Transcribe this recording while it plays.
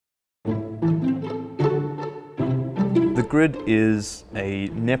The grid is a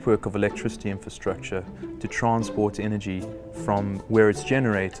network of electricity infrastructure to transport energy from where it's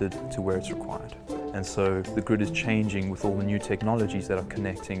generated to where it's required. And so the grid is changing with all the new technologies that are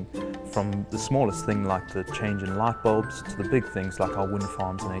connecting, from the smallest thing like the change in light bulbs to the big things like our wind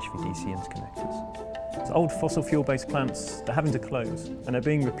farms and HVDC interconnectors. So old fossil fuel-based plants, they're having to close and they're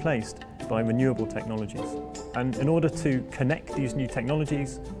being replaced by renewable technologies. And in order to connect these new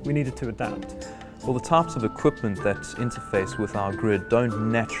technologies, we needed to adapt. Well, the types of equipment that interface with our grid don't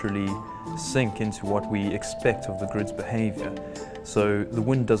naturally sync into what we expect of the grid's behaviour. So the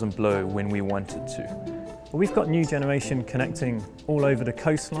wind doesn't blow when we want it to. Well, we've got new generation connecting all over the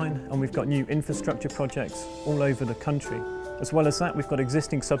coastline, and we've got new infrastructure projects all over the country. As well as that, we've got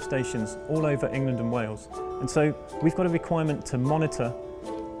existing substations all over England and Wales. And so we've got a requirement to monitor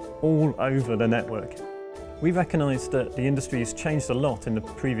all over the network. We recognise that the industry has changed a lot in the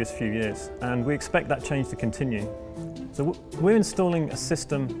previous few years, and we expect that change to continue. So we're installing a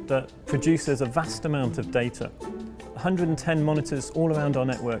system that produces a vast amount of data. 110 monitors all around our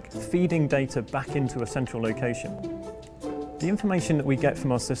network, feeding data back into a central location. The information that we get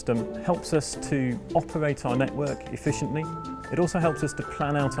from our system helps us to operate our network efficiently. It also helps us to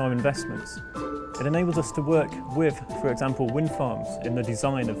plan out our investments. It enables us to work with, for example, wind farms in the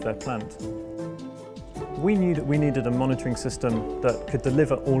design of their plant. We knew that we needed a monitoring system that could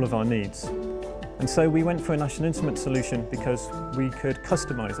deliver all of our needs. And so we went for a National Instrument solution because we could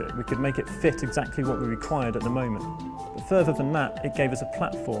customise it. We could make it fit exactly what we required at the moment. But further than that, it gave us a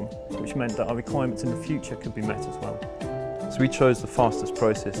platform, which meant that our requirements in the future could be met as well. So we chose the fastest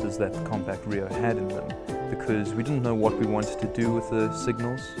processors that the Compact Rio had in them because we didn't know what we wanted to do with the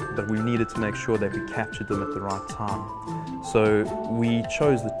signals, but we needed to make sure that we captured them at the right time. So we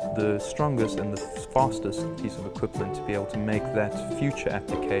chose the strongest and the fastest piece of equipment to be able to make that future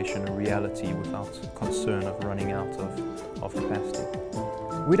application a reality without concern of running out of capacity.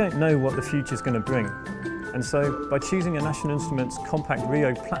 We don't know what the future is going to bring, and so by choosing a National Instruments Compact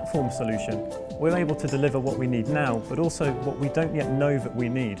Rio platform solution, we're able to deliver what we need now, but also what we don't yet know that we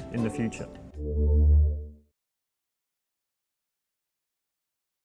need in the future.